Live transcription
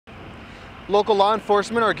Local law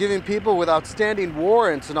enforcement are giving people with outstanding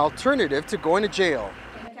warrants an alternative to going to jail.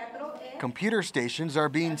 Computer stations are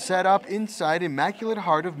being set up inside Immaculate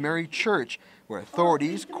Heart of Mary Church, where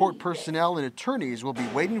authorities, court personnel, and attorneys will be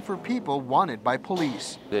waiting for people wanted by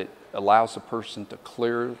police. It allows a person to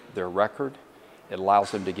clear their record. It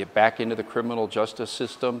allows them to get back into the criminal justice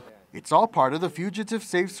system. It's all part of the Fugitive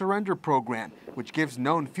Safe Surrender program, which gives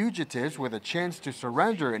known fugitives with a chance to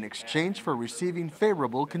surrender in exchange for receiving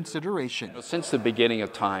favorable consideration. Since the beginning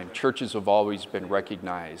of time, churches have always been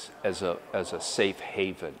recognized as a safe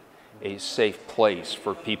haven, a safe place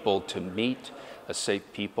for people to meet, a safe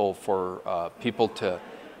people for people to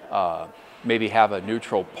maybe have a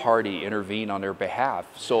neutral party intervene on their behalf.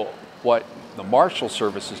 So what the Marshal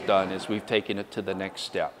Service has done is we've taken it to the next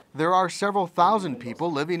step. There are several thousand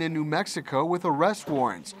people living in New Mexico with arrest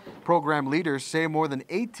warrants. Program leaders say more than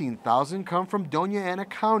 18,000 come from Doña Ana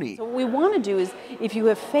County. So what we want to do is, if you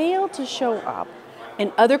have failed to show up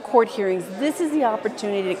in other court hearings, this is the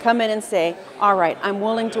opportunity to come in and say, all right, I'm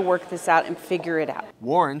willing to work this out and figure it out.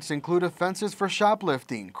 Warrants include offenses for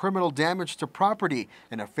shoplifting, criminal damage to property,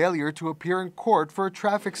 and a failure to appear in court for a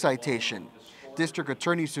traffic citation. District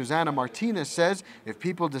Attorney Susana Martinez says if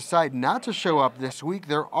people decide not to show up this week,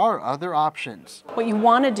 there are other options. What you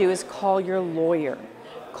want to do is call your lawyer.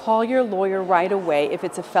 Call your lawyer right away if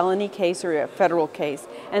it's a felony case or a federal case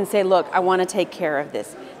and say, look, I want to take care of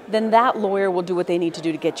this. Then that lawyer will do what they need to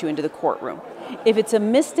do to get you into the courtroom. If it's a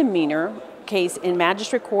misdemeanor case in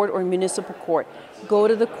magistrate court or municipal court, go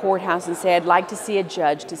to the courthouse and say, I'd like to see a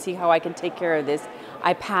judge to see how I can take care of this.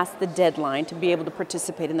 I passed the deadline to be able to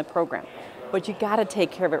participate in the program. But you got to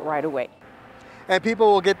take care of it right away. And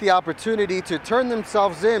people will get the opportunity to turn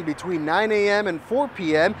themselves in between 9 a.m. and 4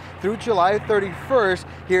 p.m. through July 31st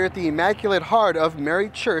here at the Immaculate Heart of Mary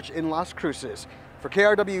Church in Las Cruces. For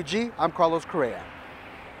KRWG, I'm Carlos Correa.